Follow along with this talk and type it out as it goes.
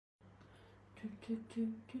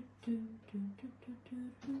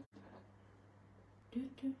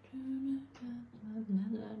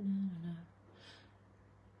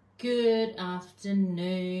Good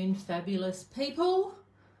afternoon, fabulous people.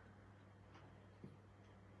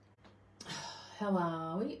 How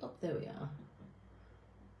are we? Oh, there we are.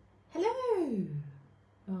 Hello.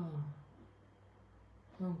 Oh,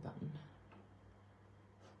 wrong button.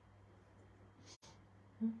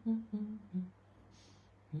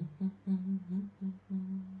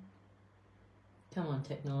 Come on,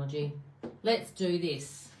 technology. Let's do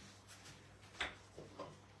this.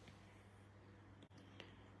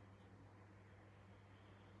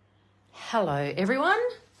 Hello, everyone.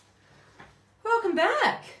 Welcome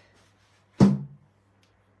back. I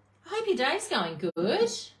hope your day's going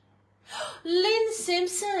good. Lynn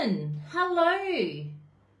Simpson. Hello.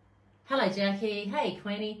 Hello, Jackie. Hey,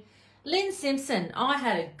 Queenie. Lynn Simpson, I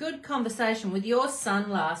had a good conversation with your son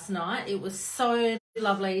last night. It was so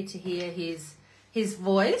lovely to hear his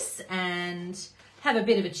voice and have a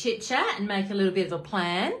bit of a chit chat and make a little bit of a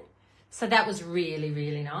plan. So that was really,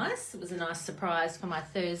 really nice. It was a nice surprise for my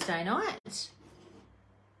Thursday night.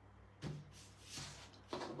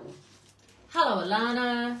 Hello,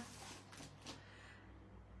 Alana.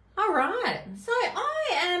 All right, so I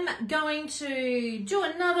am going to do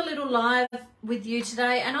another little live with you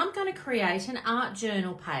today, and I'm going to create an art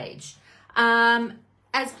journal page.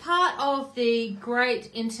 As part of the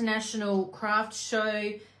Great International Craft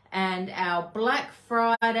Show and our Black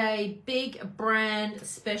Friday big brand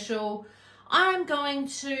special, I'm going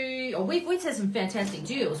to, we've had some fantastic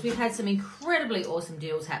deals. We've had some incredibly awesome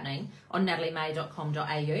deals happening on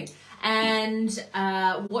nataliemay.com.au. And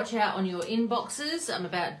watch out on your inboxes.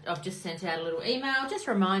 I've just sent out a little email just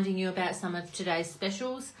reminding you about some of today's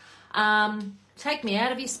specials. Take me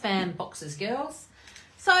out of your spam boxes, girls.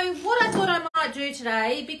 So what I thought I might do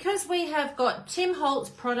today, because we have got Tim Holtz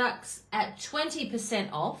products at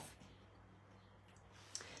 20% off,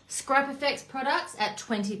 ScrapFX products at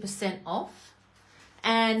 20% off,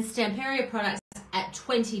 and Stamperia products at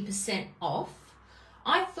 20% off,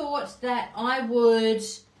 I thought that I would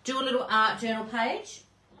do a little art journal page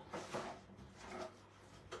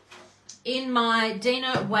in my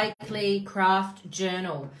Dina Wakely craft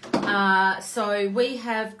journal. So we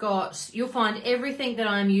have got, you'll find everything that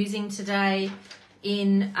I'm using today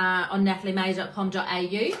in on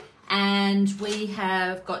nataliemay.com.au, and we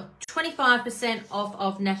have got 25% off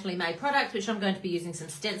of Natalie May products, which I'm going to be using some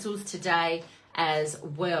stencils today as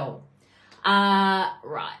well.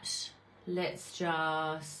 Right, let's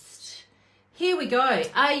just, here we go.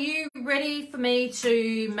 Are you ready for me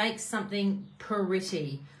to make something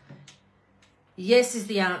pretty? Yes is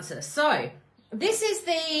the answer. So this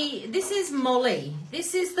is Molly.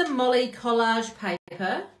 This is the Molly collage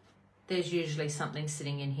paper. There's usually something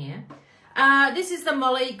sitting in here. This is the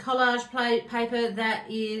Molly collage paper that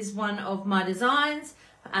is one of my designs.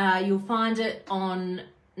 You'll find it on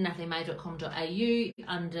nataliemay.com.au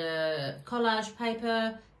under collage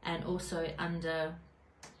paper, and also under,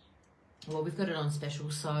 well, we've got it on special,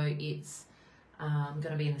 so it's going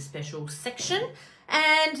to be in the special section.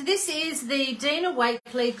 And this is the Dina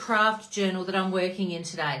Wakely craft journal that I'm working in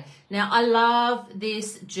today. Now, I love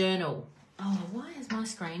this journal. Oh, why is my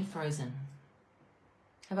screen frozen?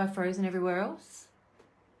 Have I frozen everywhere else?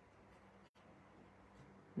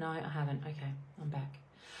 No, I haven't. Okay, I'm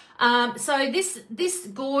back. So this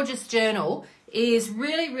gorgeous journal is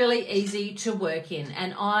really, really easy to work in,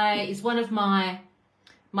 and is one of my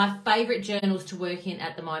favorite journals to work in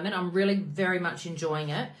at the moment. I'm really very much enjoying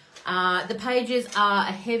it. The pages are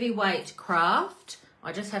a heavyweight craft.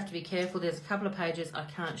 I just have to be careful. There's a couple of pages I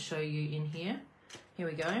can't show you in here. Here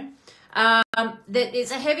we go.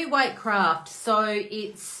 It's a heavyweight craft, so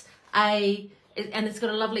it's got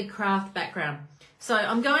a lovely craft background. So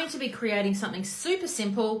I'm going to be creating something super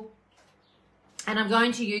simple, and I'm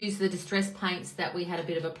going to use the distress paints that we had a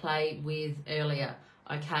bit of a play with earlier.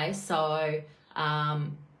 Okay, so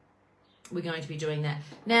we're going to be doing that.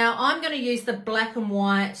 Now I'm going to use the black and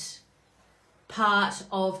white part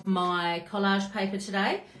of my collage paper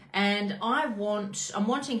today, and I'm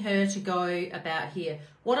wanting her to go about here.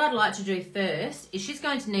 What I'd like to do first is she's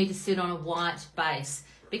going to need to sit on a white base.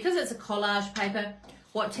 Because it's a collage paper,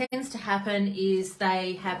 what tends to happen is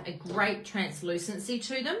they have a great translucency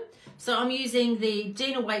to them. So I'm using the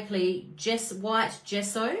Dina Wakely white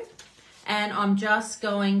gesso, and I'm just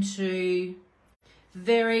going to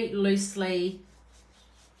very loosely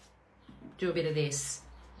do a bit of this.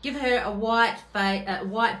 Give her a white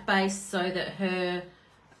base so that her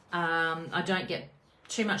I don't get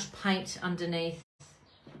too much paint underneath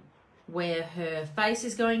where her face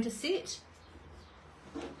is going to sit.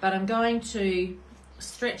 but I'm going to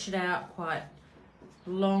stretch it out quite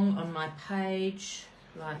long on my page,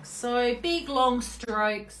 like so. Big, long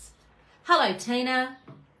strokes. Hello, Tina.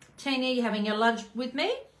 Tina, you having your lunch with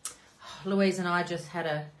me? Louise and I just had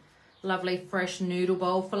a lovely fresh noodle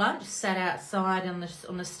bowl for lunch. Sat outside on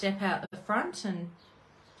the step out the front and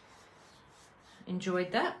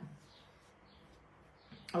enjoyed that.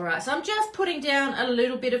 All right, so I'm just putting down a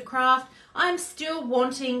little bit of craft. I'm still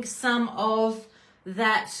wanting some of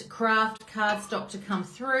that craft cardstock to come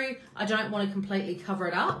through. I don't want to completely cover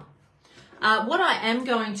it up. What I am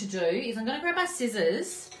going to do is I'm going to grab my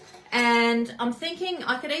scissors, and I'm thinking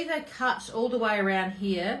I could either cut all the way around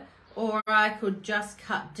here, or I could just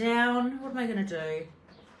cut down. What am I going to do?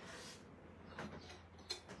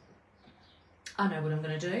 I know what I'm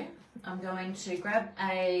going to do. I'm going to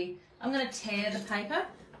I'm going to tear the paper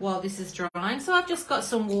while this is drying. So I've just got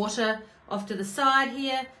some water off to the side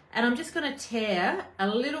here, and I'm just going to tear a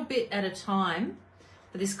little bit at a time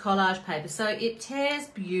for this collage paper. So it tears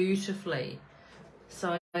beautifully.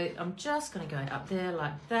 So I'm just going to go up there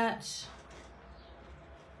like that.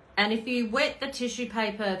 And if you wet the tissue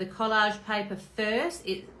paper, the collage paper first,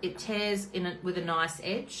 it tears with a nice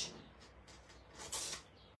edge.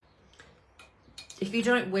 If you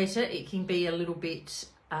don't wet it, it can be a little bit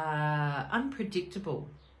unpredictable,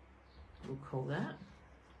 we'll call that.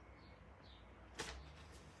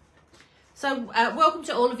 So welcome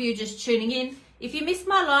to all of you just tuning in. If you missed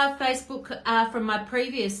my live Facebook from my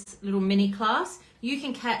previous little mini class, you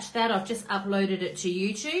can catch that. I've just uploaded it to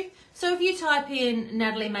YouTube. So if you type in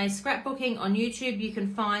Natalie May Scrapbooking on YouTube, you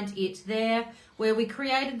can find it there, where we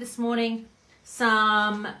created this morning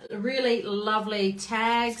some really lovely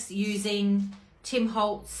tags using Tim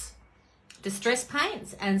Holtz distress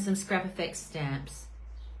paints and some ScrapFX stamps.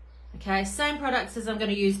 Okay, same products as I'm going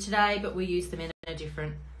to use today, but we use them in a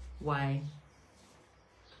different way.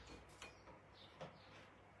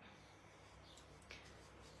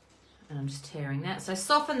 And I'm just tearing that. So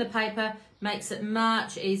soften the paper, makes it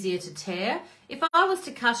much easier to tear. If I was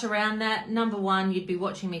to cut around that, number one, you'd be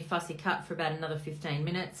watching me fussy cut for about another 15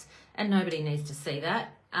 minutes, and nobody needs to see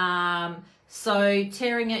that. So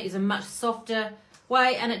tearing it is a much softer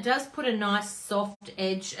way, and it does put a nice soft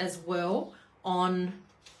edge as well on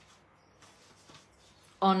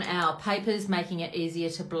our papers, making it easier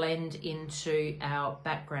to blend into our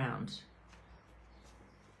background.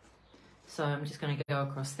 So I'm just going to go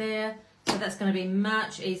across there. So that's going to be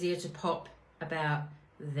much easier to pop about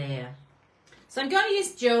there. So I'm going to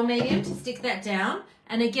use gel medium to stick that down.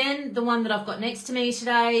 And again, the one that I've got next to me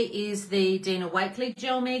today is the Dina Wakley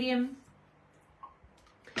gel medium.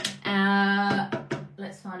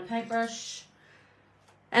 Let's find a paintbrush.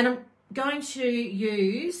 And I'm going to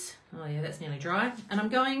use, oh yeah, that's nearly dry. And I'm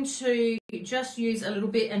going to just use a little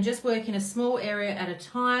bit and just work in a small area at a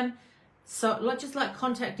time. So just like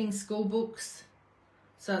contacting school books.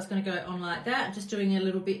 So it's going to go on like that, just doing a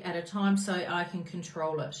little bit at a time so I can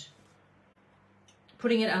control it.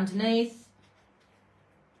 Putting it underneath.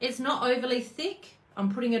 It's not overly thick.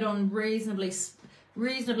 I'm putting it on reasonably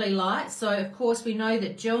light. So of course we know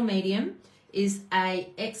that gel medium is an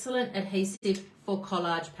excellent adhesive for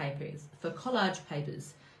collage papers.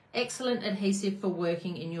 Excellent adhesive for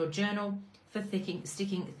working in your journal, for sticking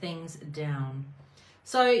things down.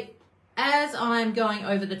 So as I'm going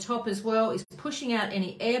over the top as well, is pushing out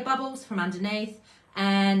any air bubbles from underneath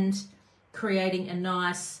and creating a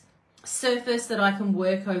nice surface that I can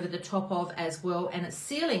work over the top of as well, and it's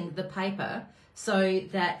sealing the paper so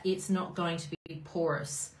that it's not going to be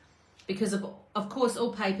porous, because of course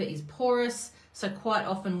all paper is porous, so quite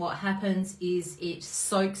often what happens is it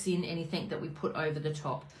soaks in anything that we put over the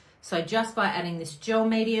top. So just by adding this gel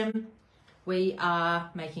medium, we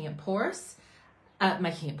are making it porous.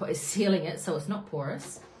 Sealing it so it's not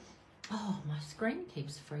porous. Oh, my screen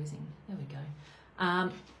keeps freezing. There we go.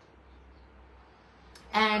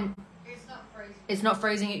 And it's not freezing. It's not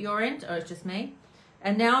freezing at your end, or it's just me.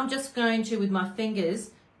 And now I'm just going to, with my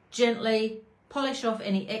fingers, gently polish off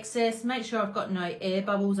any excess. Make sure I've got no air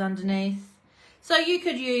bubbles underneath. So you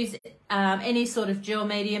could use any sort of gel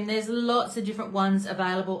medium. There's lots of different ones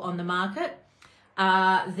available on the market.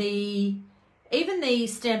 Even the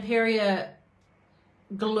Stamperia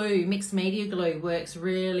glue, mixed media glue, works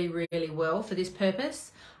really, really well for this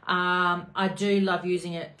purpose. I do love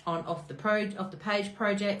using it on off the page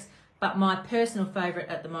projects, but my personal favorite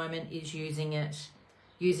at the moment is using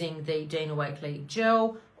the Dina Wakley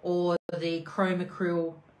gel or the Chrome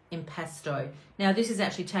Acryl Impasto. Now this is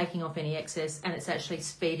actually taking off any excess, and it's actually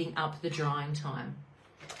speeding up the drying time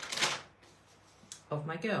of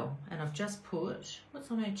my girl. And I've just put,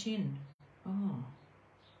 what's on her chin? Oh,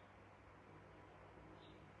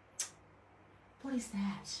 What is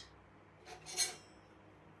that?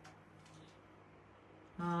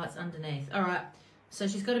 Oh, it's underneath. All right. So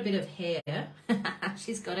she's got a bit of hair.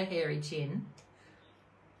 She's got a hairy chin.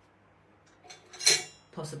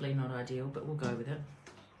 Possibly not ideal, but we'll go with it.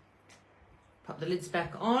 Pop the lids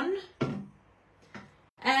back on.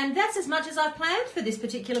 And that's as much as I planned for this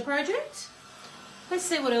particular project. Let's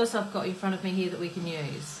see what else I've got in front of me here that we can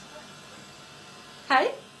use.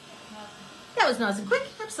 Hey? That was nice and quick,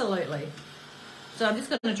 absolutely. So I'm just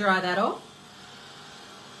going to dry that off.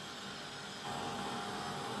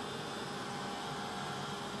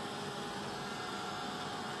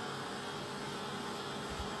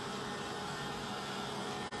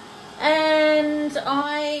 And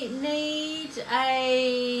I need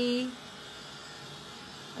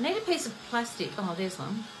a piece of plastic. Oh, there's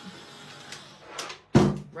one.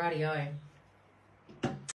 Radio. I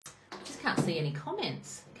just can't see any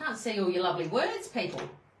comments. Can't see all your lovely words, people.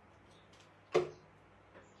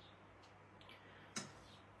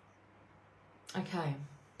 Okay.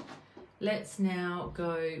 Let's now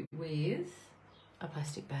go with a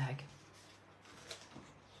plastic bag.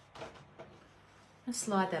 I'll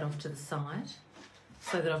slide that off to the side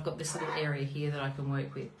so that I've got this little area here that I can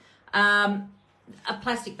work with. A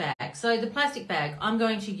plastic bag. So the plastic bag, I'm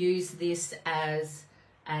going to use this as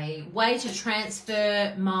a way to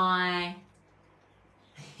transfer my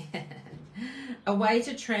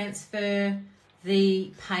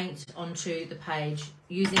the paint onto the page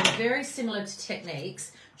using very similar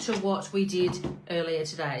techniques to what we did earlier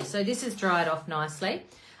today. So this is dried off nicely.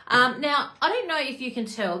 Now, I don't know if you can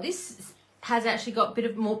tell, this has actually got a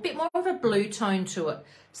bit more of a blue tone to it.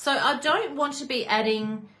 So I don't want to be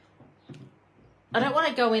adding, I don't want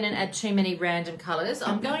to go in and add too many random colours.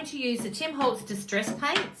 I'm going to use the Tim Holtz Distress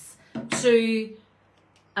Paints to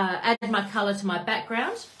add my colour to my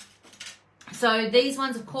background. So these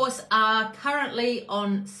ones, of course, are currently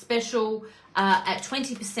on special at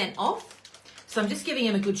 20% off. So I'm just giving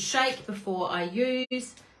them a good shake before I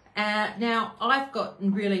use. Now, I've got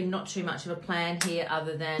really not too much of a plan here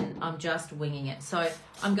other than I'm just winging it. So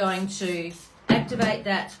I'm going to activate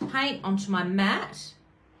that paint onto my mat,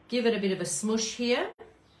 give it a bit of a smush here.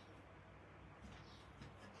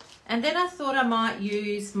 And then I thought I might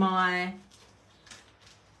use my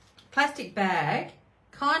plastic bag,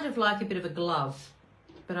 kind of like a bit of a glove.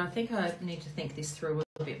 But I think I need to think this through a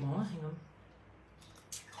little bit more. Hang on.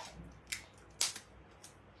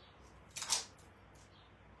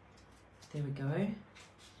 There we go.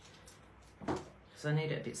 Because I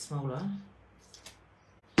need it a bit smaller.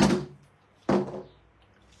 And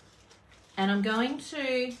I'm going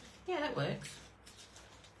to, yeah, that works.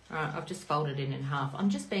 All right, I've just folded it in half. I'm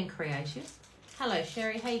just being creative. Hello,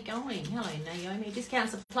 Sherry, how you going? Hello, Naomi.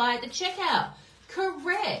 Discount supply at the checkout.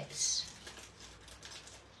 Correct.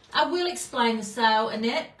 I will explain the sale,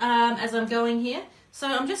 Annette, as I'm going here. So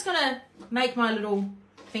I'm just going to make my little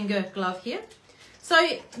finger glove here.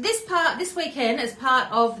 So this weekend, as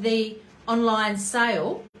part of the online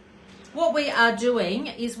sale, what we are doing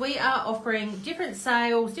is we are offering different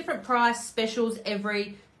sales, different price specials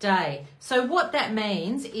every day. So what that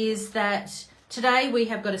means is that today we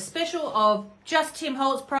have got a special of just Tim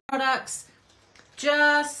Holtz products,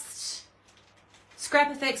 just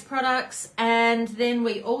ScrapFX products, and then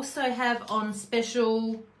we also have on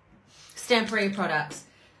special Stamperia products.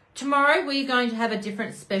 Tomorrow we're going to have a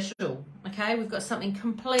different special, okay? We've got something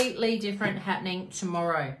completely different happening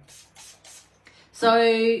tomorrow.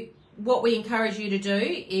 So what we encourage you to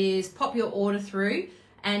do is pop your order through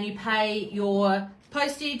and you pay your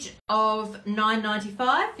postage of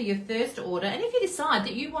 $9.95 for your first order. And if you decide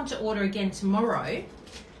that you want to order again tomorrow,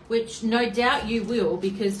 which no doubt you will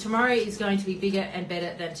because tomorrow is going to be bigger and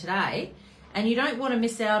better than today, and you don't want to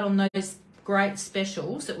miss out on those great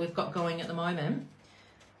specials that we've got going at the moment,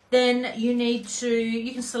 then you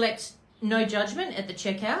can select no judgment at the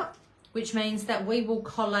checkout, which means that we will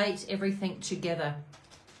collate everything together.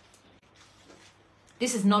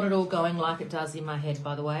 This is not at all going like it does in my head,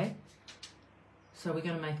 by the way. So we're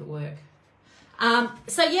going to make it work.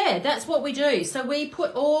 So yeah, that's what we do. So we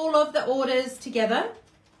put all of the orders together,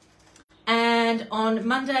 and on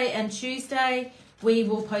Monday and Tuesday, we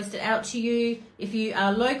will post it out to you. If you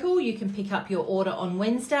are local, you can pick up your order on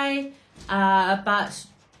Wednesday, but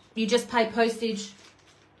you just pay postage,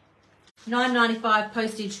 $9.95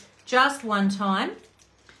 postage just one time,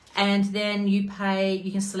 and then you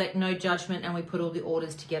can select no judgment, and we put all the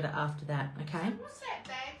orders together after that, okay? What's that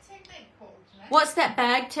bag technique called? What's that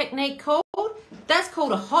bag technique called? That's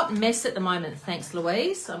called a hot mess at the moment, thanks,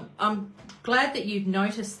 Louise. I'm glad that you've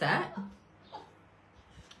noticed that.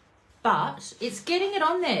 But it's getting it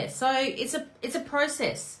on there, so it's a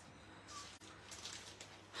process.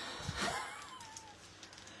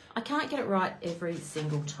 I can't get it right every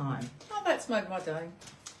single time. Oh, that's made my day.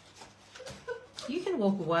 You can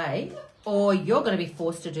walk away, or you're going to be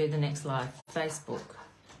forced to do the next live Facebook.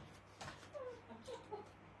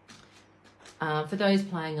 For those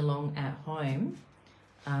playing along at home,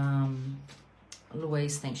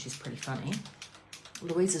 Louise thinks she's pretty funny.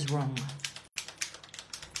 Louise is wrong.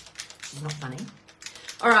 She's not funny.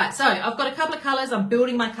 All right, so I've got a couple of colours. I'm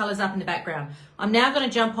building my colours up in the background. I'm now going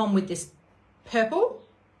to jump on with this purple.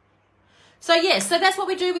 So yes, so that's what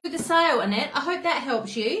we do with the sale, Annette. I hope that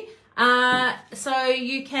helps you. So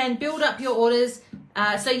you can build up your orders.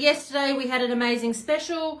 So yesterday we had an amazing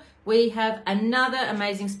special. We have another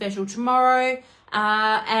amazing special tomorrow.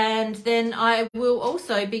 And then I will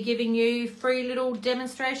also be giving you free little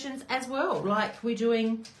demonstrations as well, like we're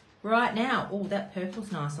doing right now. Oh, that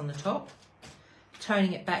purple's nice on the top.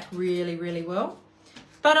 Toning it back really, really well.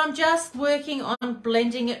 But I'm just working on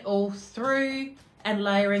blending it all through and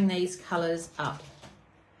layering these colours up.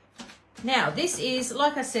 Now, this is,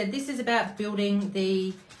 like I said, this is about building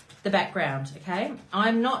the background, okay?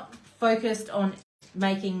 I'm not focused on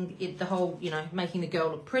making it the whole, you know, making the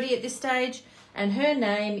girl look pretty at this stage. And her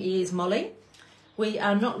name is Molly. We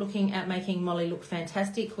are not looking at making Molly look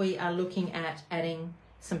fantastic. We are looking at adding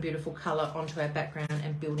some beautiful colour onto our background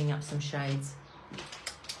and building up some shades.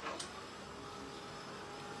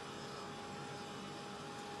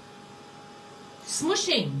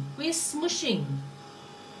 Smushing. We're smushing.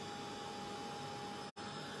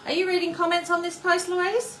 Are you reading comments on this post,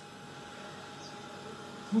 Louise?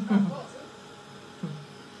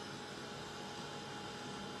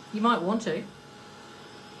 You might want to.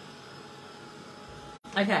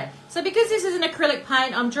 Okay, so because this is an acrylic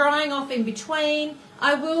paint, I'm drying off in between.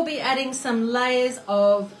 I will be adding some layers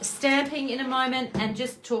of stamping in a moment and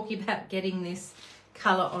just talking about getting this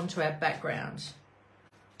colour onto our background.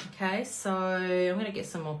 Okay, so I'm going to get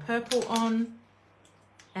some more purple on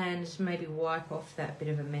and maybe wipe off that bit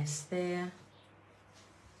of a mess there.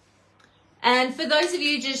 And for those of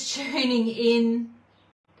you just tuning in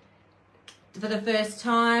for the first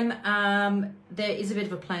time, there is a bit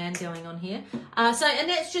of a plan going on here. So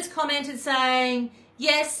Annette's just commented saying,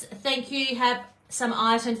 yes, thank you, have some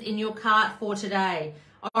items in your cart for today.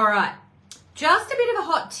 All right, just a bit of a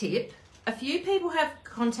hot tip. A few people have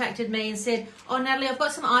contacted me and said, oh, Natalie, I've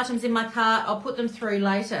got some items in my cart. I'll put them through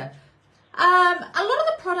later. A lot of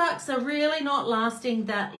the products are really not lasting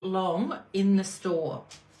that long in the store.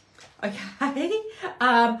 Okay,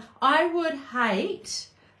 I would hate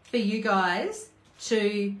for you guys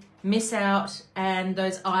to miss out and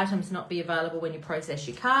those items not be available when you process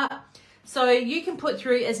your cart. So you can put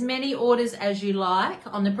through as many orders as you like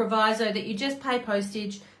on the proviso that you just pay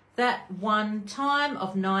postage that one time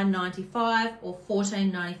of $9.95 or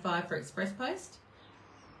 $14.95 for express post.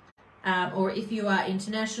 Or if you are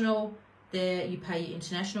international, there you pay your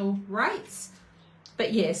international rates.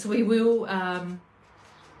 But yes, we will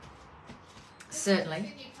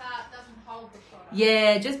certainly.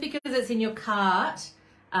 Yeah, just because it's in your cart,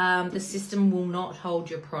 the system will not hold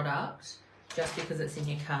your product just because it's in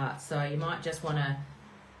your cart. So you might just want to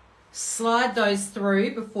slide those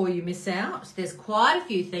through before you miss out. There's quite a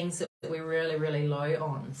few things that we're really, really low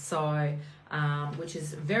on, so which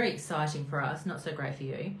is very exciting for us, not so great for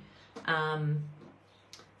you.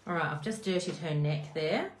 All right, I've just dirtied her neck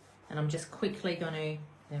there, and I'm just quickly going to,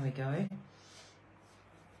 there we go.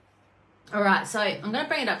 All right, so I'm going to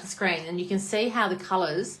bring it up to screen and you can see how the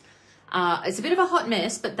colours, it's a bit of a hot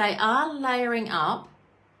mess, but they are layering up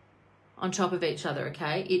on top of each other,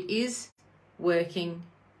 okay? It is working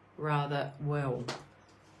rather well.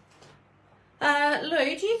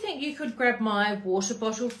 Lou, do you think you could grab my water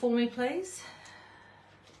bottle for me, please?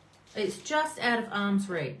 It's just out of arm's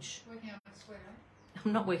reach. Working up a sweater.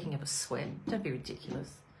 I'm not working up a sweat. Don't be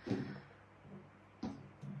ridiculous.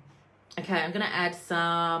 Okay, I'm going to add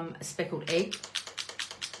some speckled egg.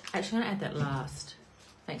 Actually, I'm going to add that last.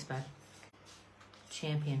 Thanks, babe.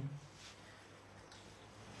 Champion.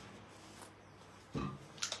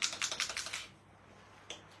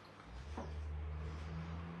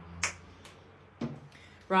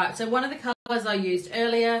 Right, so one of the colours I used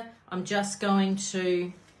earlier, I'm not going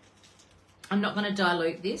to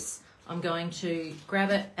dilute this. I'm going to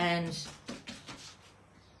grab it and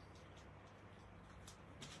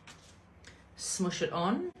smush it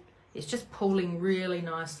on. It's just pooling really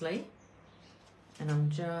nicely. And I'm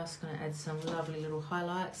just going to add some lovely little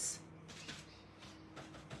highlights.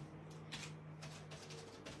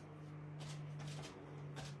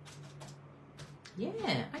 Yeah,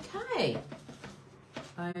 okay.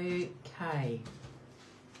 Okay.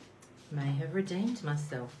 May have redeemed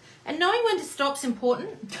myself. And knowing when to stop's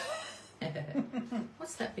important.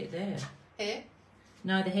 What's that bit there? Hair?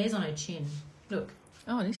 No, the hair's on her chin. Look.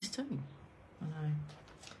 Oh, this too. I know.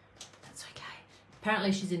 That's okay.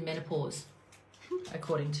 Apparently she's in menopause,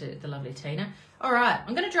 according to the lovely Tina. All right,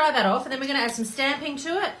 I'm going to dry that off, and then we're going to add some stamping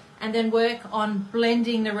to it, and then work on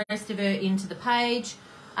blending the rest of her into the page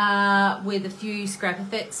with a few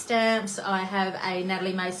ScrapFX stamps. I have a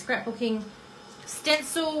Natalie May scrapbooking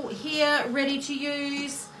stencil here ready to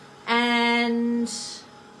use, and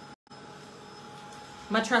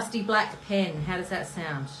my trusty black pen. How does that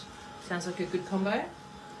sound? Sounds like a good combo.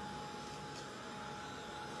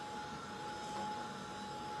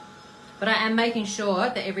 But I am making sure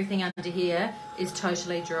that everything under here is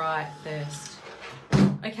totally dry first.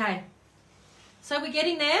 Okay, so we're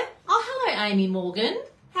getting there. Oh, hello, Amy Morgan.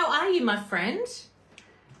 How are you, my friend?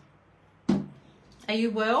 Are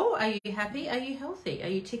you well? Are you happy? Are you healthy? Are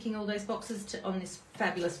you ticking all those boxes on this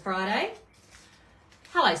fabulous Friday?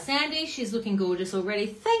 Hello, Sandy. She's looking gorgeous already.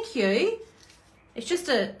 Thank you. It's just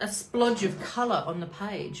a splodge of colour on the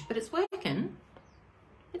page, but it's working.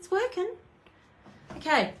 It's working.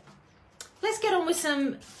 Okay. Let's get on with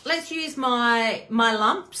let's use my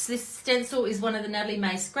lumps. This stencil is one of the Natalie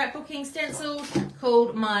May scrapbooking stencils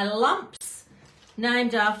called My Lumps,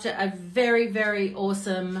 named after a very, very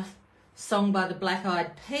awesome song by the Black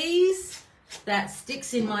Eyed Peas that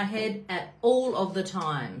sticks in my head at all of the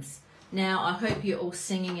times. Now, I hope you're all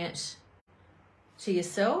singing it to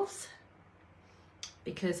yourselves,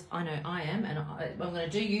 because I know I am, and I'm going to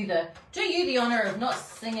do you the honour of not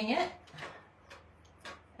singing it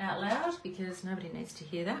out loud, because nobody needs to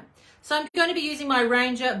hear that. So I'm going to be using my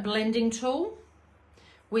Ranger blending tool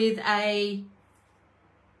with a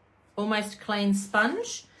almost clean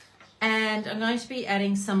sponge, and I'm going to be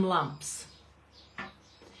adding some lumps.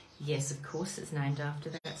 Yes, of course, it's named after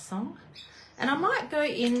that song. And I might go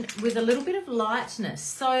in with a little bit of lightness.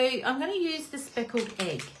 So I'm going to use the speckled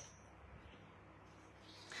egg.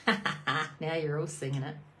 Now you're all singing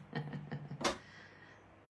it.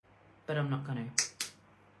 But I'm not going to.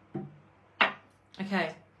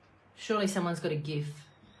 Okay, surely someone's got a GIF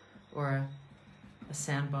or a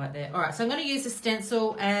sound bite there. All right, so I'm going to use the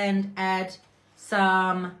stencil and add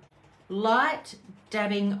some light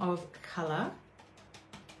dabbing of colour,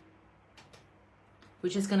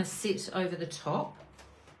 which is going to sit over the top.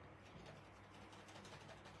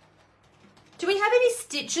 Do we have any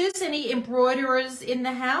stitchers, any embroiderers in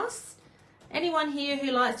the house? Anyone here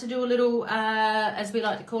who likes to do a little, as we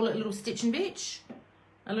like to call it, a little stitch and bitch?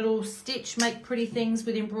 A little stitch, make pretty things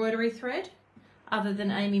with embroidery thread, other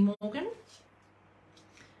than Amy Morgan.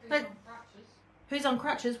 Who's on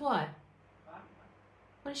crutches? Why?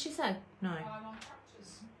 What did she say? No. I'm on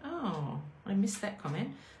crutches. Oh, I missed that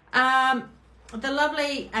comment. The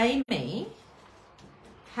lovely Amy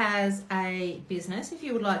has a business. If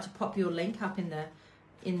you would like to pop your link up in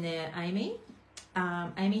there, Amy.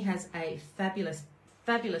 Amy has a fabulous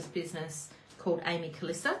business called Amy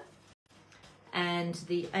Calissa. And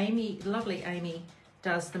the lovely Amy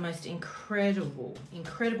does the most incredible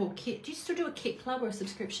kit. Do you still do a kit club or a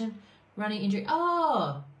subscription? Running injury.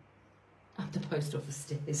 Oh, up the post office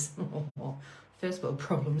stairs. First world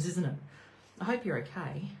problems, isn't it? I hope you're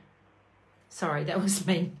okay. Sorry, that was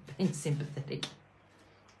me being sympathetic.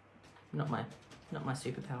 Not my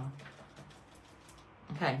superpower.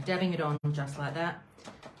 Okay, dabbing it on just like that.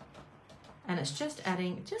 And it's just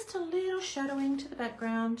adding just a little shadowing to the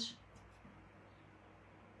background.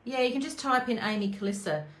 Yeah, you can just type in Amy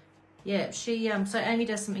Calissa. Yeah, she so Amy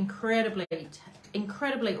does some incredibly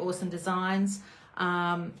awesome designs.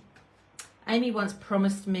 Amy once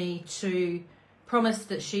promised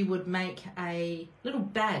that she would make a little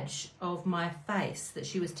badge of my face that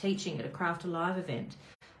she was teaching at a Craft Alive event,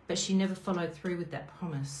 but she never followed through with that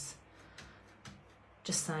promise.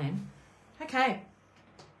 Just saying. Okay,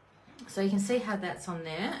 so you can see how that's on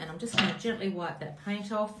there, and I'm just going to gently wipe that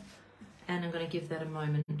paint off. And I'm going to give that a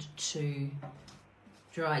moment to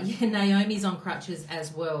dry. Yeah, Naomi's on crutches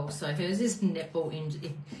as well. So hers is netball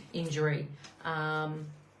injury.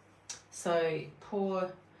 So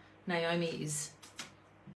poor Naomi is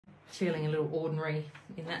feeling a little ordinary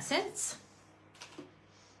in that sense.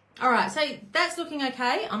 All right, so that's looking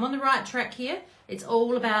okay. I'm on the right track here. It's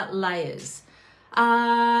all about layers.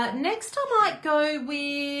 Next I might go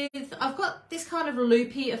with, I've got this kind of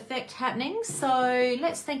loopy effect happening, so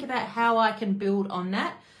let's think about how I can build on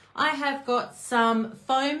that. I have got some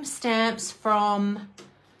foam stamps from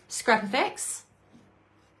ScrapFX.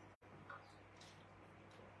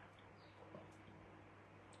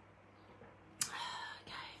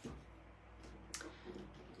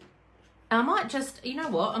 I might just, you know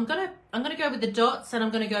what, I'm gonna go with the dots and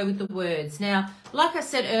I'm gonna go with the words. Now, like I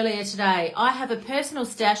said earlier today, I have a personal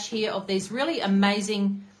stash here of these really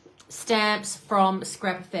amazing stamps from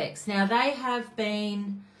ScrapFX. Now, they have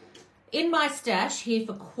been in my stash here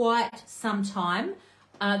for quite some time.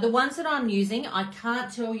 The ones that I'm using, I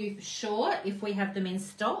can't tell you for sure if we have them in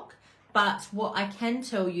stock, but what I can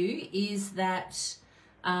tell you is that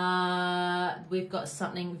we've got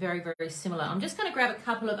something very, very similar. I'm just going to grab a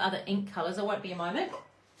couple of other ink colours. I won't be a moment.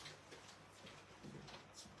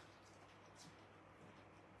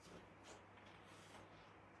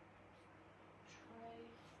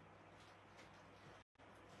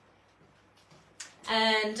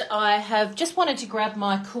 And I have just wanted to grab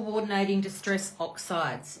my coordinating distress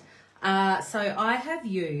oxides. So I have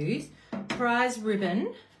used prize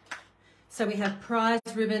ribbon. So we have prize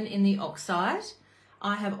ribbon in the oxide.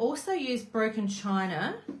 I have also used broken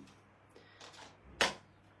china.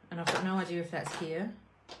 And I've got no idea if that's here.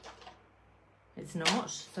 It's not,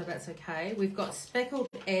 so that's okay. We've got speckled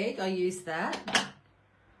egg. I used that.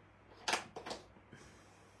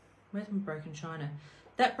 Where's my broken china?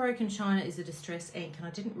 That broken china is a distress ink, and I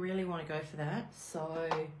didn't really want to go for that. So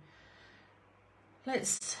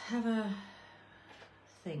let's have a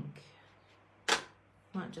think.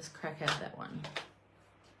 Might just crack out that one.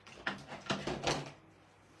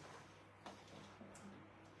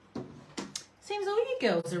 Seems all you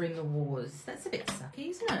girls are in the wars. That's a bit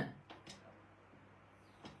sucky, isn't it?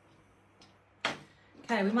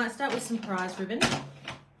 Okay, we might start with some prize ribbon.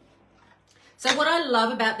 So what I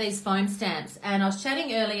love about these foam stamps, and I was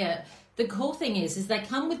chatting earlier, the cool thing is they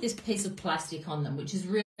come with this piece of plastic on them, which is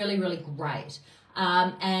really, really great.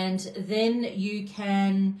 And then you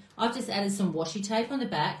can, I've just added some washi tape on the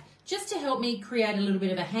back just to help me create a little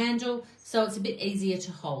bit of a handle so it's a bit easier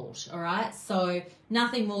to hold, all right? So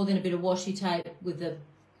nothing more than a bit of washi tape with the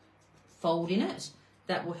fold in it.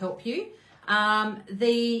 That will help you.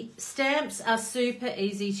 The stamps are super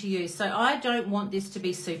easy to use. So I don't want this to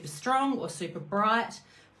be super strong or super bright.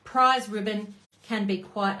 Prize ribbon can be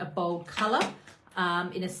quite a bold colour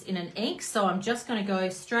in an ink. So I'm just going to go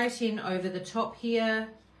straight in over the top here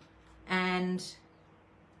and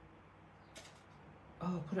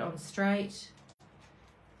put it on straight.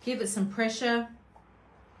 Give it some pressure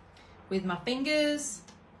with my fingers.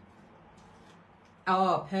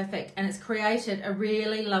 Oh, perfect. And it's created a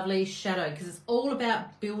really lovely shadow because it's all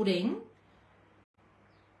about building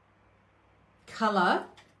colour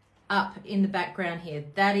up in the background here.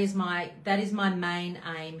 That is my main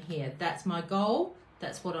aim here. That's my goal.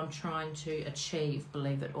 That's what I'm trying to achieve,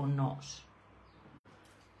 believe it or not.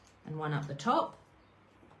 And one up the top.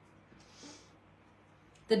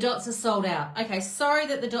 The dots are sold out. Okay, sorry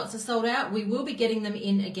that the dots are sold out. We will be getting them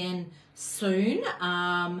in again soon.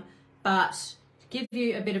 But to give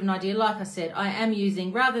you a bit of an idea, like I said, I am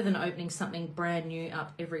using, rather than opening something brand new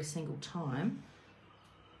up every single time,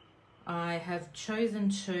 I have chosen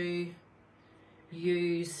to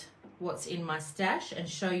use what's in my stash and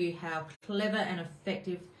show you how clever and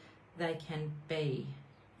effective they can be.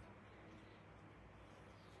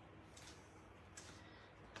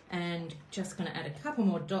 And just going to add a couple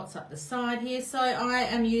more dots up the side here. So I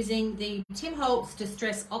am using the Tim Holtz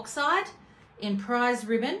Distress Oxide in prize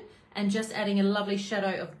ribbon and just adding a lovely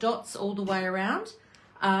shadow of dots all the way around.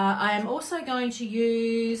 I am also going to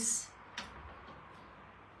use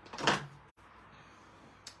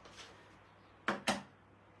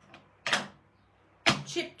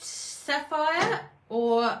Chipped Sapphire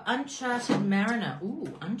or Uncharted Mariner.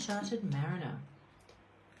 Ooh, Uncharted Mariner.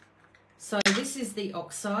 So this is the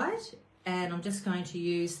oxide, and I'm just going to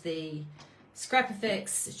use the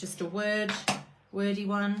ScrapFX. It's just a wordy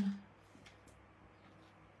one.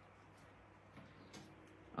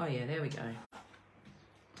 Oh yeah, there we go.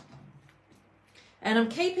 And I'm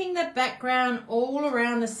keeping the background all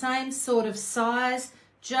around the same sort of size,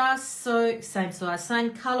 just so, same size,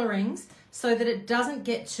 same colorings, so that it doesn't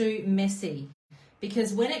get too messy.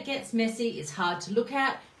 Because when it gets messy, it's hard to look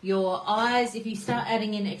at. Your eyes, if you start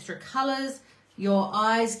adding in extra colors, your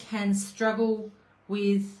eyes can struggle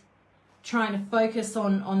with trying to focus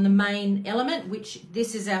on the main element, which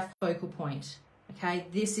this is our focal point. Okay,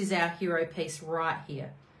 this is our hero piece right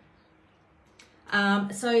here.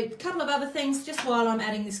 So a couple of other things just while I'm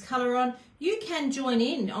adding this color on. You can join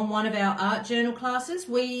in on one of our art journal classes.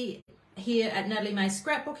 We here at Natalie May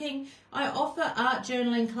Scrapbooking, I offer art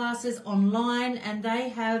journaling classes online, and they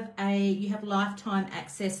have you have lifetime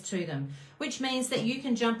access to them, which means that you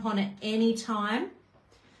can jump on at any time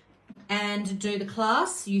and do the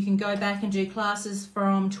class. You can go back and do classes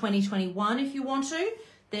from 2021 if you want to.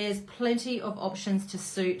 There's plenty of options to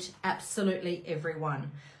suit absolutely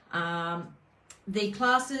everyone. The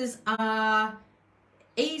classes are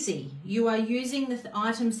easy. You are using the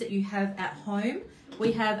items that you have at home.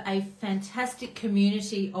 We have a fantastic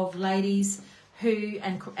community of ladies who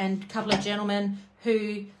and a couple of gentlemen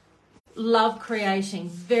who love creating.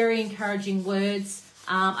 Very encouraging words.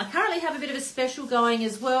 I currently have a bit of a special going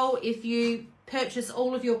as well. If you purchase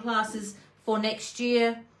all of your classes for next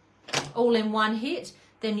year, all in one hit,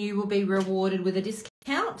 then you will be rewarded with a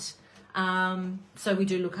discount. So we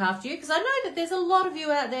do look after you, because I know that there's a lot of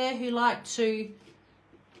you out there who like to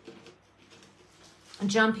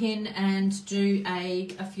jump in and do a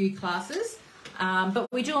few classes. But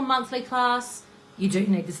we do a monthly class. You do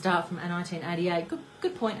need to start from 1988.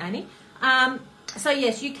 Good point, Amy. So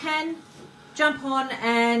yes, you can jump on,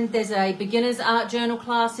 and there's a beginner's art journal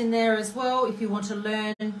class in there as well if you want to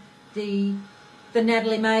learn the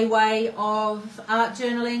Natalie May way of art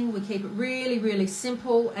journaling. We keep it really, really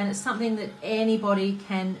simple, and it's something that anybody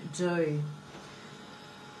can do.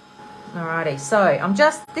 Alrighty, so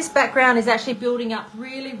this background is actually building up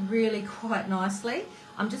really, really quite nicely.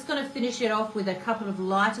 I'm just going to finish it off with a couple of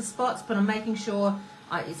lighter spots, but I'm making sure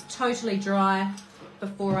it's totally dry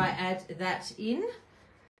before I add that in.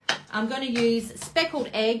 I'm going to use speckled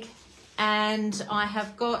egg, and I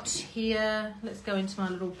have got here, let's go into my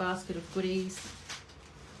little basket of goodies.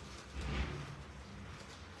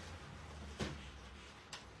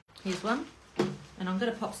 Here's one, and I'm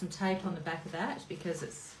going to pop some tape on the back of that because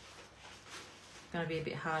it's going to be a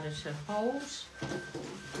bit harder to hold.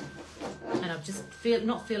 And I'm just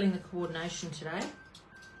not feeling the coordination today.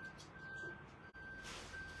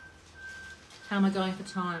 How am I going for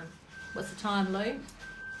time? What's the time, Lou?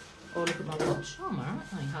 Oh, look at my watch. Oh, I'm all right,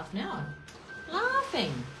 only half an hour.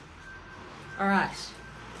 Laughing. All right.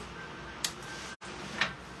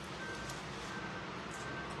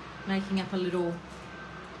 Making up a little,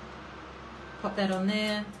 pop that on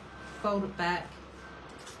there, fold it back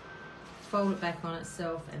on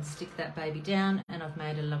itself, and stick that baby down, and I've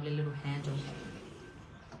made a lovely little handle.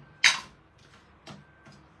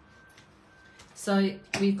 So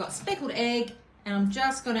we've got speckled egg, and I'm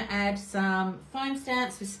just going to add some foam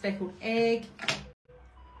stamps with speckled egg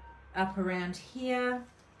up around here,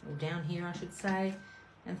 or down here I should say,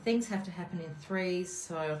 and things have to happen in threes,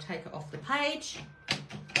 so I'll take it off the page.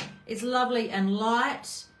 It's lovely and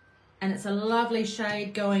light, and it's a lovely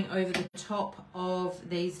shade going over the top of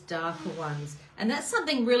these darker ones. And that's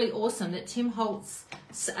something really awesome that Tim Holt's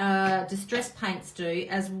distress paints do,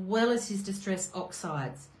 as well as his distress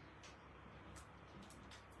oxides.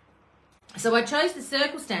 So I chose the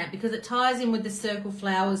circle stamp because it ties in with the circle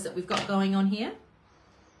flowers that we've got going on here.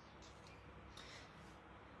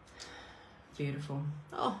 Beautiful.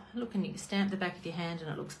 Oh, look, and you stamp the back of your hand and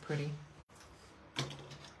it looks pretty.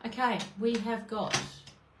 Okay, we have got...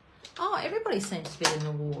 Oh, everybody seems to be in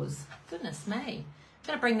the wars. Goodness me. I'm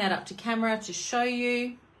going to bring that up to camera to show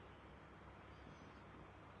you.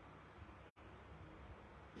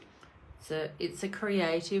 So it's a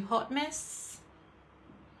creative hot mess.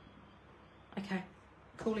 Okay,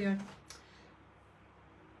 coolio.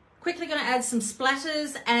 Quickly going to add some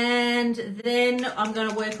splatters, and then I'm going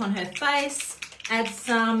to work on her face, add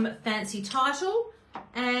some fancy title,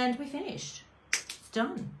 and we're finished. It's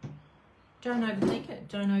done. Don't overthink it.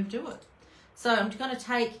 Don't overdo it. So I'm going to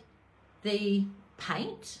take the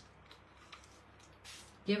paint,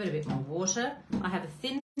 give it a bit more water. I have a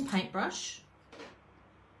thin paintbrush,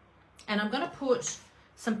 and I'm going to put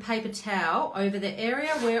some paper towel over the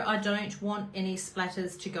area where I don't want any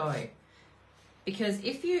splatters to go. Because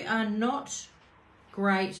if you are not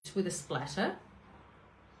great with a splatter,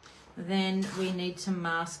 then we need to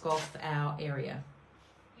mask off our area.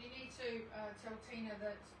 You need to tell Tina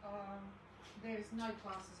that there's no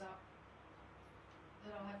classes up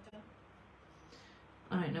that I'll have done.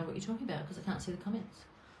 I don't know what you're talking about because I can't see the comments.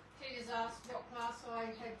 Tina's asked what class I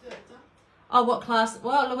had done. Oh, what class?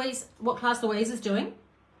 Well, Louise, what class Louise is doing?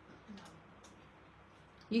 No.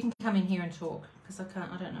 You can come in here and talk because I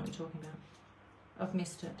don't know what you're talking about. I've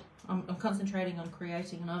missed it. I'm concentrating on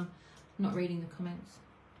creating and I'm not reading the comments.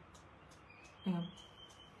 Hang on.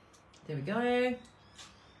 There we go.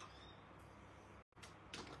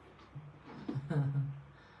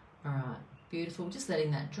 All right, beautiful. Just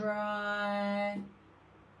letting that dry.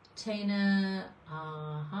 Tina,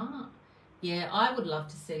 yeah, I would love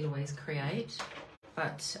to see Louise create,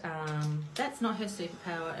 but that's not her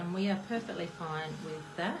superpower, and we are perfectly fine with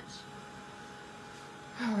that.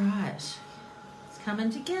 All right, it's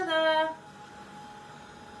coming together.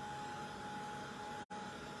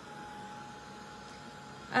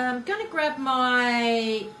 I'm going to grab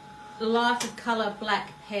my Life of Colour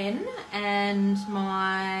black pen and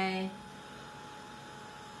my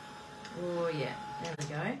Oh yeah, there we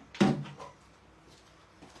go.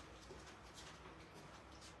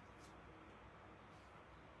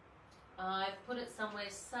 I've put it somewhere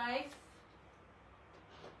safe.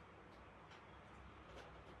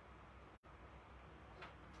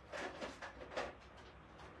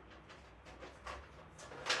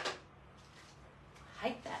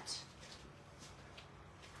 Hate that.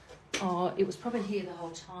 Oh, it was probably here the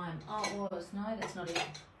whole time. Oh, it was. No, that's not it.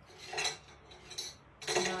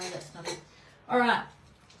 No, that's not it. All right.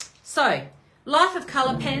 So, Life of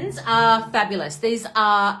Colour pens are fabulous. These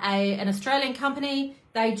are an Australian company.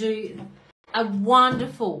 They do a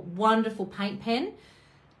wonderful, wonderful paint pen.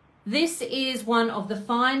 This is one of the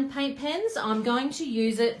fine paint pens. I'm going to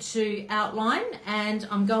use it to outline, and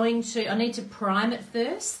I need to prime it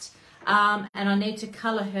first, and I need to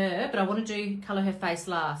colour her, but I want to colour her face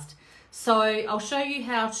last. So I'll show you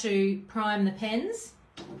how to prime the pens.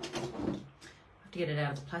 I have to get it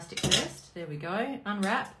out of the plastic first. There we go.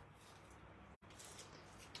 Unwrap.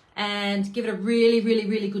 And give it a really, really,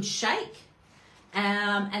 really good shake.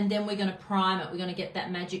 And then we're going to prime it. We're going to get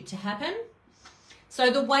that magic to happen. So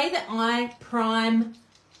the way that I prime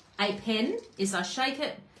a pen is I shake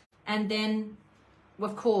it, and then,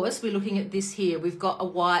 of course, we're looking at this here. We've got a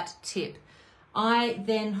white tip. I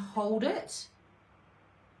then hold it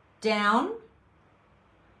down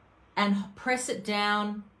and press it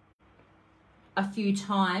down a few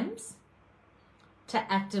times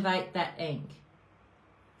to activate that ink.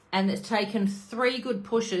 And it's taken 3 good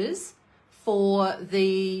pushes for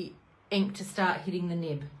the ink to start hitting the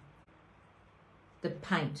nib. The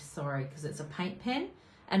paint, sorry, because it's a paint pen.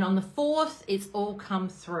 And on the 4th, it's all come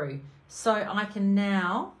through. So I can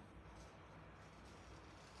now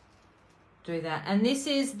do that. And this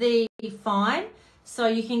is the fine. So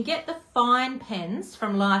you can get the fine pens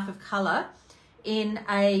from Life of Colour in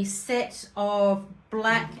a set of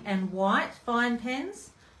black and white fine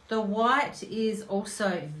pens. The white is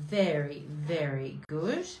also very, very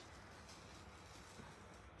good.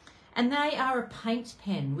 And they are a paint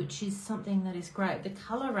pen, which is something that is great. The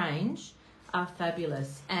colour range are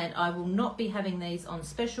fabulous, and I will not be having these on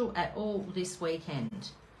special at all this weekend.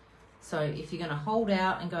 So if you're going to hold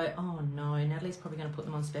out and go, oh no, Natalie's probably going to put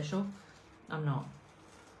them on special, I'm not.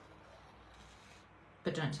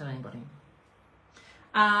 But don't tell anybody.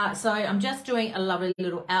 So I'm just doing a lovely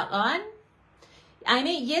little outline.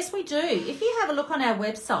 Amy, yes we do. If you have a look on our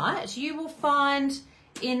website, you will find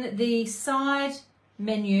in the side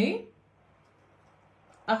menu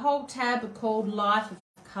a whole tab called Life of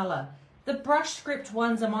Colour. The brush script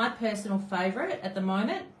ones are my personal favourite at the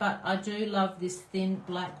moment, but I do love this thin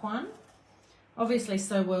black one. Obviously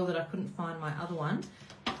so well that I couldn't find my other one.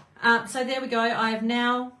 So there we go. I have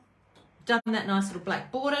now done that nice little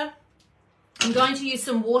black border. I'm going to use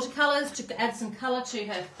some watercolours to add some colour to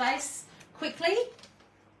her face quickly.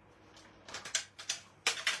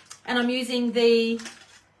 And I'm using the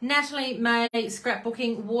Natalie May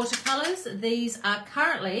Scrapbooking watercolours. These are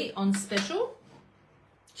currently on special,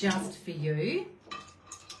 just for you.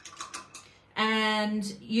 And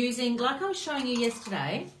using, like I was showing you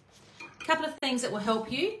yesterday, a couple of things that will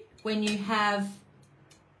help you when you are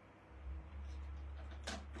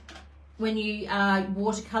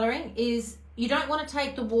watercolouring is you don't want to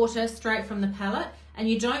take the water straight from the palette, and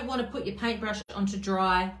you don't want to put your paintbrush onto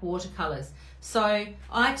dry watercolours. So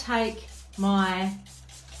I take my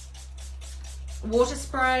water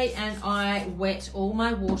spray and I wet all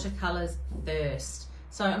my watercolours first.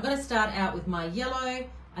 So I'm going to start out with my yellow.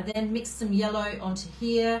 I then mix some yellow onto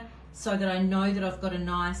here so that I know that I've got a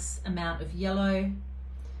nice amount of yellow.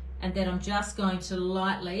 And then I'm just going to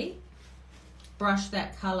lightly brush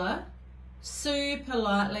that colour super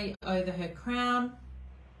lightly over her crown.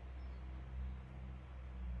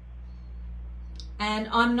 And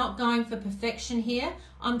I'm not going for perfection here.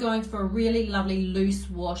 I'm going for a really lovely loose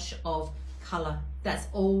wash of colour. That's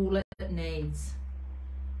all it needs.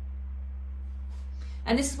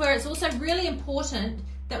 And this is where it's also really important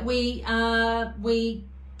that we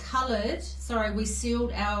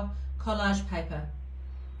sealed our collage paper.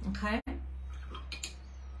 Okay.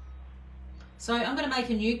 So I'm going to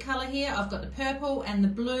make a new colour here. I've got the purple and the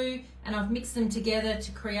blue, and I've mixed them together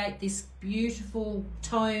to create this beautiful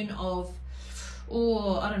tone of,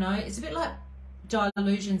 I don't know, it's a bit like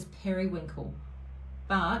Dilution's Periwinkle.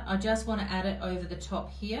 But I just want to add it over the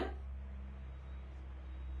top here.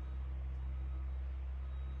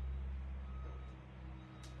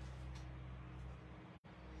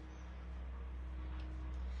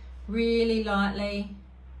 Really lightly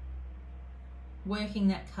working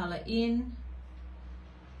that colour in.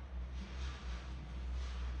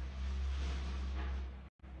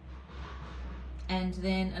 and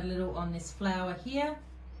then a little on this flower here.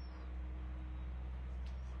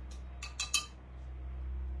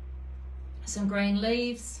 Some green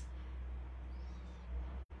leaves.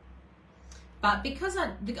 But because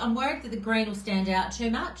I'm worried that the green will stand out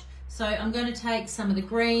too much, so I'm going to take some of the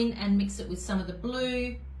green and mix it with some of the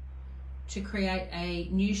blue to create a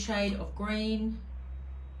new shade of green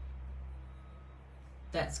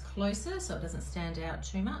that's closer so it doesn't stand out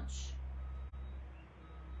too much.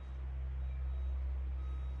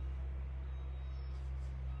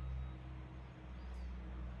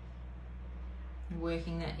 And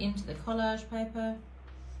working that into the collage paper.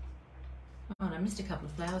 Oh, and I missed a couple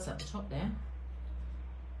of flowers up the top there.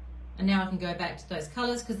 And now I can go back to those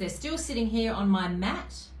colours because they're still sitting here on my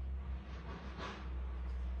mat.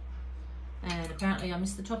 And apparently I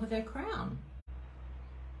missed the top of her crown.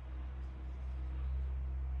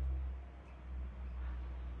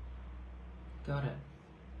 Got it.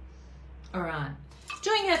 All right.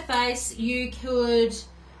 Doing her face, you could,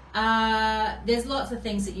 there's lots of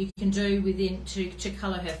things that you can do within to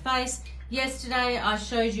colour her face. Yesterday I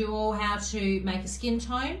showed you all how to make a skin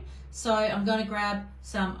tone. So I'm going to grab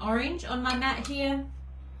some orange on my mat here,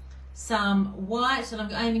 some white, and I'm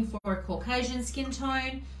aiming for a Caucasian skin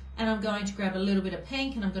tone, and I'm going to grab a little bit of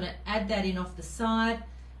pink and I'm going to add that in off the side.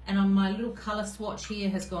 And on my little colour swatch here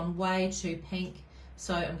has gone way too pink,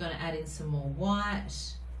 so I'm going to add in some more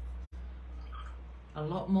white, a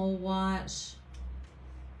lot more white.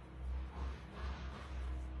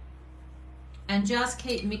 And just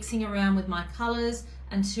keep mixing around with my colours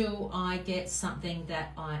until I get something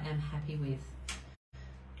that I am happy with,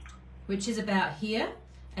 which is about here.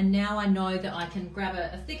 And now I know that I can grab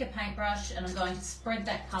a thicker paintbrush and I'm going to spread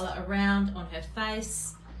that colour around on her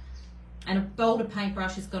face. And a bolder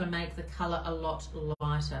paintbrush is going to make the colour a lot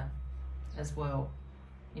lighter as well.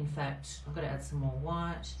 In fact, I've got to add some more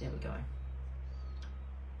white. There we go.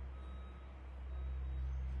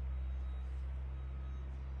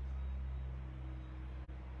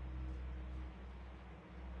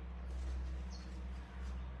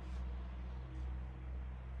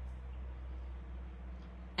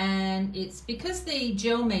 And it's because the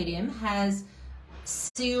gel medium has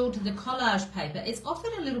sealed the collage paper, it's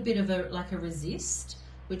offered a little bit of a resist,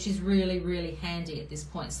 which is really handy at this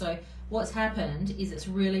point. So what's happened is it's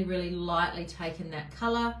really lightly taken that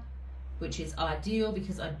color, which is ideal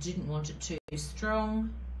because I didn't want it too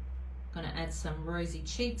strong. I'm going to add some rosy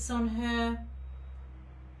cheeks on her.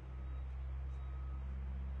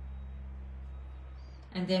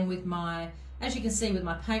 And then with my, as you can see with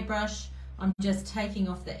my paintbrush, I'm just taking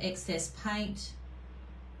off the excess paint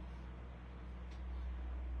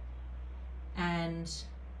and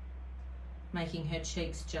making her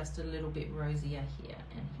cheeks just a little bit rosier here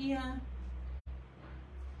and here.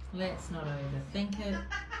 Let's not overthink it.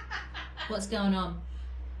 What's going on?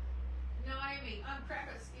 Naomi, I'm crap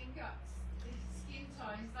at skin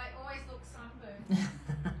tones. They always look sunburned.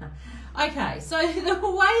 Okay, so the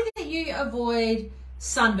way that you avoid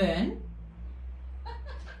sunburn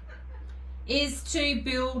is to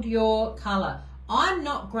build your colour. I'm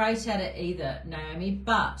not great at it either, Naomi,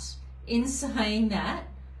 but in saying that,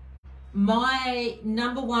 my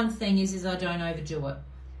number one thing is I don't overdo it.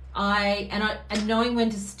 And knowing when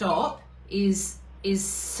to stop is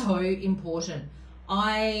so important.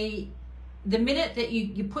 The minute that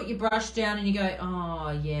you put your brush down and you go,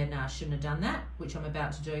 oh yeah, nah, I shouldn't have done that, which I'm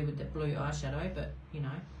about to do with the blue eyeshadow, but you know.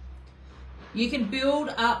 You can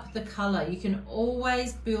build up the colour. You can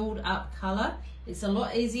always build up colour. It's a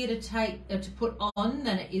lot easier to put on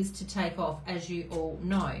than it is to take off, as you all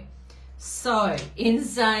know. So, in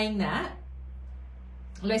saying that,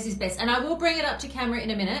 less is best. And I will bring it up to camera in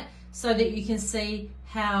a minute so that you can see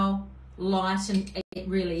how light it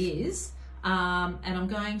really is. And I'm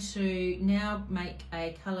going to now make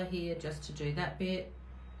a colour here just to do that bit.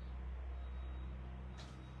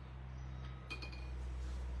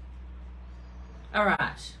 All right,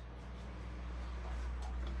 let's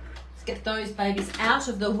get those babies out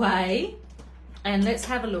of the way and let's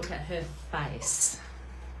have a look at her face.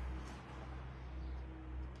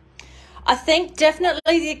 I think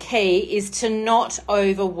definitely the key is to not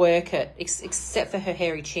overwork it, except for her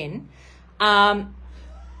hairy chin.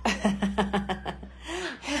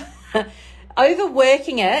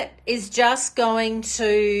 Overworking it is just going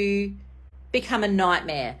to become a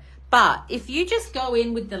nightmare. But if you just go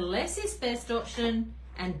in with the less is best option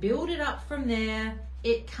and build it up from there,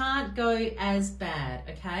 it can't go as bad,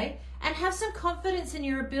 okay? And have some confidence in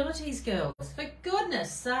your abilities, girls, for goodness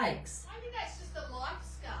sakes. Maybe that's just a life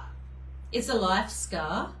scar. It's a life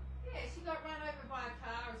scar. Yeah, she got run over by a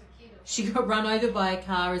car as a kid. She got run over by a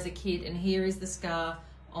car as a kid, and here is the scar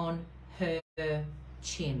on her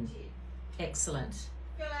chin. Excellent.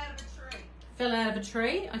 Fell out of a tree. Fell out of a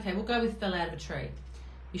tree? Okay, we'll go with fell out of a tree.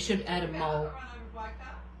 You should add a mole.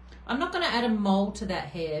 I'm not going to add a mole to that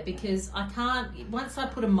hair because I can't, once I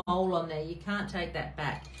put a mole on there, you can't take that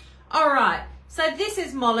back. All right, so this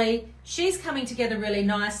is Molly. She's coming together really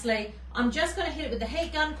nicely. I'm just going to hit it with the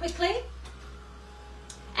heat gun quickly.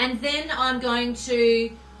 And then I'm going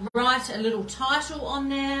to write a little title on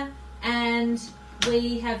there, and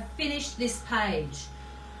we have finished this page.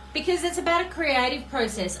 Because it's about a creative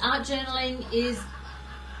process. Art journaling is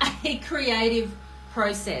a creative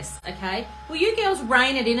process, okay? Will you girls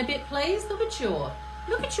rein it in a bit, please? Look at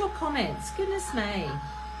your comments. Goodness me.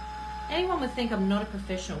 Anyone would think I'm not a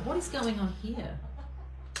professional. What is going on here?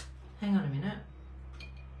 Hang on a minute.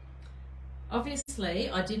 Obviously,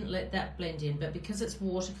 I didn't let that blend in, but because it's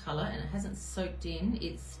watercolor and it hasn't soaked in,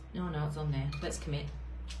 it's, oh no, it's on there. Let's commit.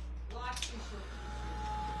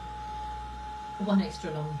 One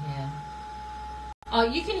extra long hair. Oh,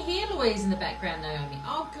 you can hear Louise in the background, Naomi.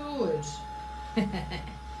 Oh, good.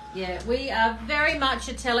 Yeah, we are very much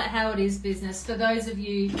a tell it how it is business for those of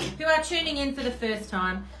you who are tuning in for the first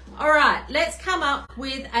time. All right, let's come up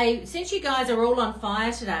with a, since you guys are all on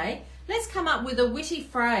fire today, let's come up with a witty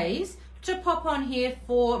phrase to pop on here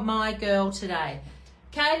for my girl today.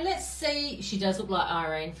 Okay, let's see. She does look like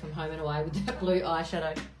Irene from Home and Away with that blue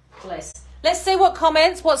eyeshadow. Bless. Let's see what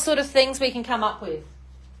comments, what sort of things we can come up with.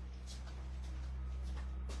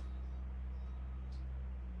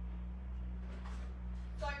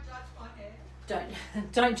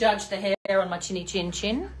 Don't judge the hair on my chinny chin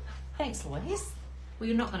chin. Thanks, Louise. Well,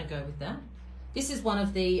 you're not going to go with that. This is one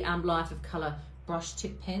of the Life of Colour brush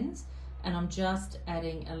tip pens, and I'm just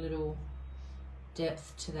adding a little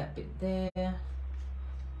depth to that bit there and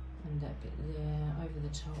that bit there over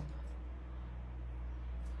the top.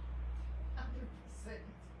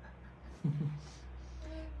 100%.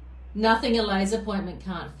 Nothing a laser appointment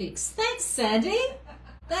can't fix. Thanks, Sandy.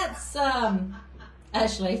 That's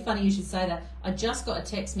Ashley, funny you should say that. I just got a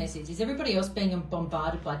text message. Is everybody else being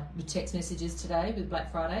bombarded with text messages today with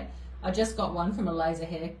Black Friday? I just got one from a laser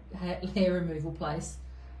hair removal place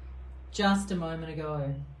just a moment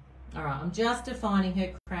ago. All right, I'm just defining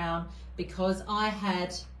her crown because I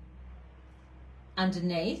had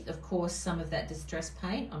underneath, of course, some of that distress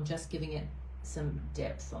paint. I'm just giving it some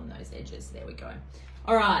depth on those edges. There we go.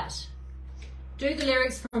 All right, do the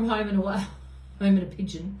lyrics from Home and Away. Home and a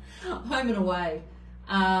Pigeon. Home and Away.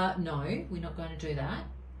 No, we're not going to do that.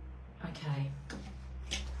 Okay.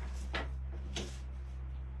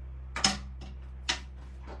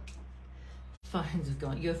 Phones have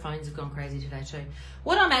gone, your phones have gone crazy today too.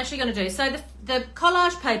 What I'm actually going to do, so the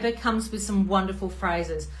collage paper comes with some wonderful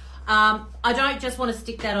phrases. I don't just want to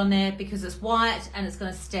stick that on there because it's white and it's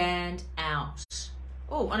going to stand out.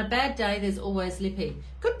 Oh, on a bad day, there's always Lippy.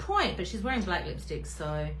 Good point, but she's wearing black lipstick,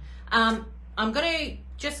 so I'm going to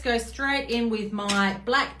just go straight in with my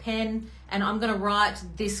black pen and I'm going to write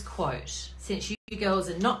this quote since you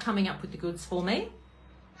girls are not coming up with the goods for me.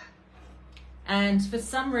 And for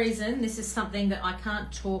some reason, this is something that I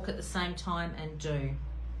can't talk at the same time and do.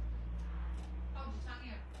 Hold your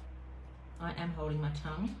tongue out. I am holding my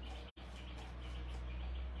tongue.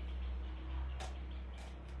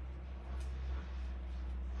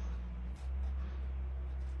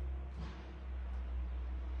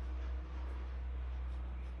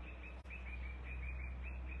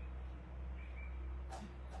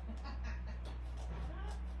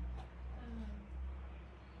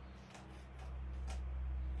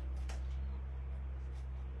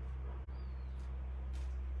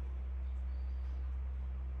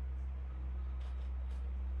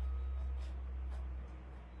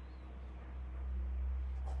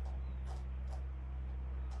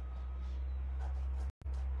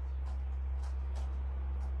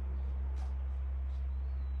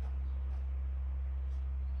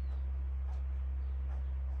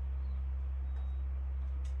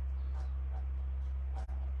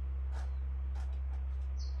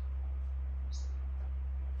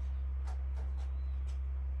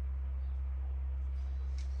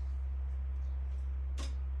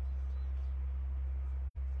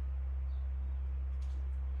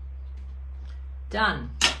 Done.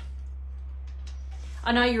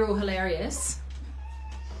 I know you're all hilarious.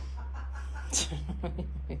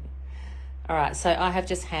 All right, so I have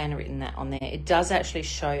just handwritten that on there. It does actually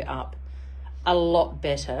show up a lot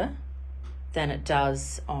better than it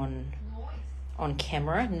does on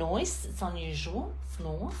camera. Noise, it's unusual. It's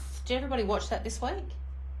nice. Did everybody watch that this week?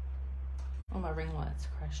 Oh, my ring light's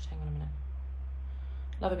crashed. Hang on a minute.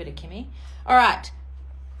 Love a bit of Kimmy. All right.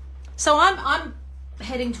 So I'm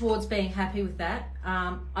heading towards being happy with that.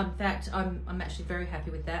 In fact, I'm actually very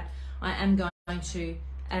happy with that. I am going to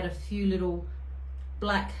add a few little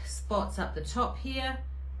black spots up the top here,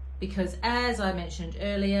 because as I mentioned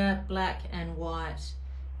earlier, black and white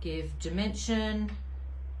give dimension.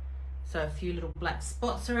 So a few little black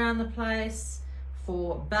spots around the place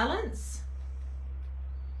for balance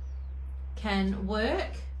can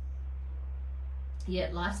work.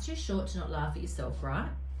 Yet life's too short to not laugh at yourself, right?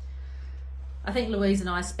 I think Louise and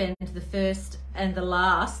I spend the first and the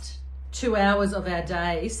last 2 hours of our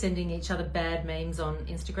day sending each other bad memes on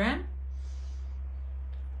Instagram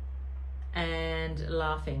and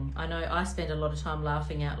laughing. I know I spend a lot of time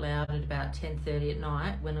laughing out loud at about 10:30 at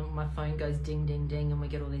night when my phone goes ding, ding, ding, and we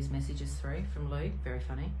get all these messages through from Lou. Very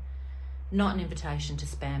funny. Not an invitation to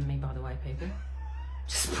spam me, by the way, people.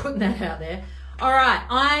 Just putting that out there. All right,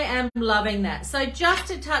 I am loving that. So just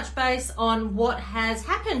to touch base on what has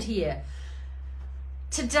happened here.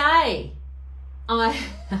 Today,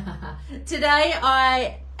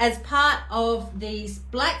 as part of the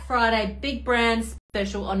Black Friday Big Brand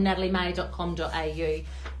Special on nataliemay.com.au,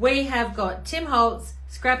 we have got Tim Holtz,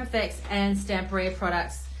 ScrapFX and Stamperia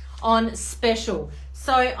products on special.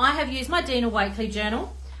 So I have used my Dina Wakley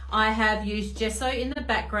journal. I have used gesso in the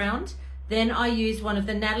background. Then I used one of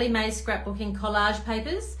the Natalie May scrapbooking collage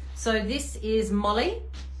papers. So this is Molly,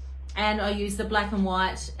 and I used the black and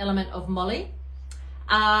white element of Molly.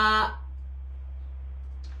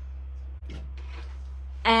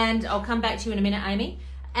 And I'll come back to you in a minute, Amy.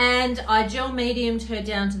 And I gel mediumed her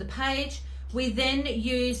down to the page. We then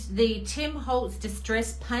used the Tim Holtz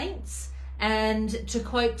Distress paints, and to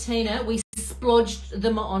quote Tina, we splodged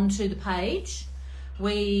them onto the page.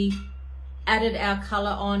 We added our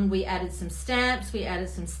colour on, we added some stamps, we added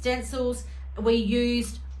some stencils. We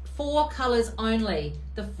used 4 colours only.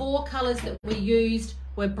 The 4 colours that we used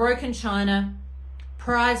were Broken China,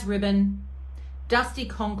 Prize Ribbon, Dusty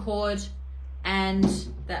Concord, and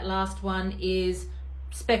that last one is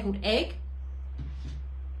Speckled Egg.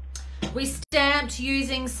 We stamped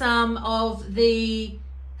using some of the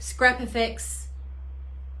ScrapFX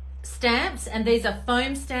stamps, and these are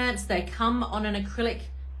foam stamps. They come on an acrylic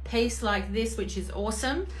piece like this, which is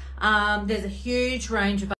awesome. There's a huge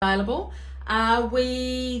range available.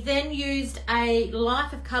 We then used a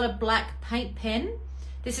Life of Colour black paint pen.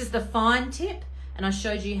 This is the fine tip, and I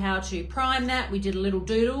showed you how to prime that. We did a little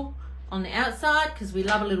doodle on the outside because we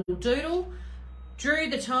love a little doodle. Drew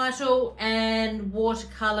the title and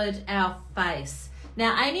watercolored our face.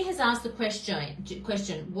 Now, Amy has asked the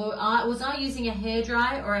question, was I using a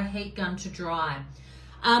hairdryer or a heat gun to dry?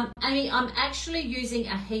 Amy, I'm actually using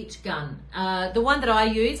a heat gun. The one that I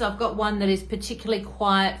use, I've got one that is particularly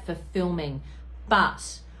quiet for filming,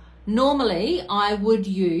 but normally I would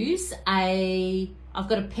use I've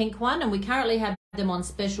got a pink one, and we currently have them on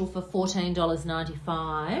special for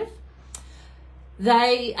 $14.95.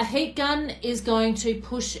 A heat gun is going to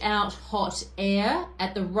push out hot air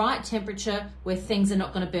at the right temperature where things are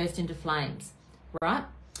not going to burst into flames, right?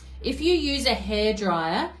 If you use a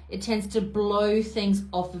hairdryer, it tends to blow things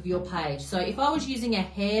off of your page. So if I was using a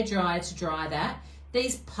hairdryer to dry that,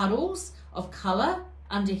 these puddles of colour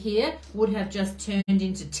under here would have just turned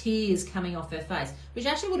into tears coming off her face, which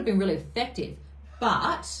actually would have been really effective,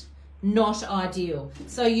 but not ideal.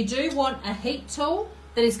 So you do want a heat tool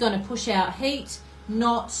that is going to push out heat,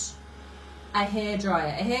 not a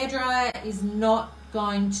hairdryer. A hairdryer is not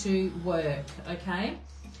going to work, okay?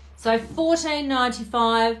 So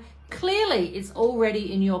 $14.95, clearly it's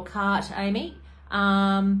already in your cart, Amy.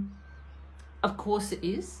 Of course it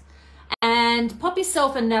is. And pop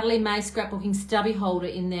yourself a Natalie May scrapbooking stubby holder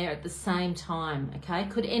in there at the same time, okay?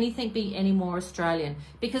 Could anything be any more Australian?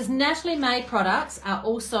 Because Natalie May products are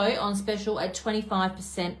also on special at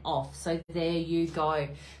 25% off. So there you go.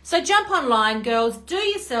 So jump online, girls. Do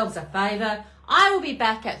yourselves a favour. I will be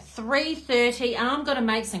back at 3:30 and I'm going to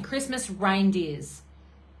make some Christmas reindeers.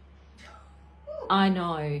 I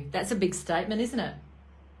know. That's a big statement, isn't it?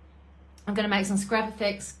 I'm going to make some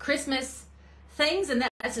ScrapFX Christmas things, and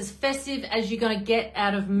that's as festive as you're going to get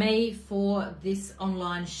out of me for this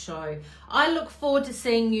online show. I look forward to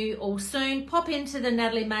seeing you all soon. Pop into the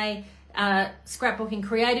Natalie May scrapbooking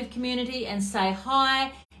creative community and say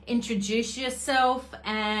hi, introduce yourself,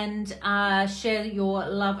 and share your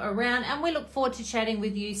love around, and we look forward to chatting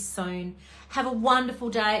with you soon. Have a wonderful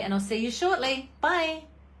day, and I'll see you shortly. Bye.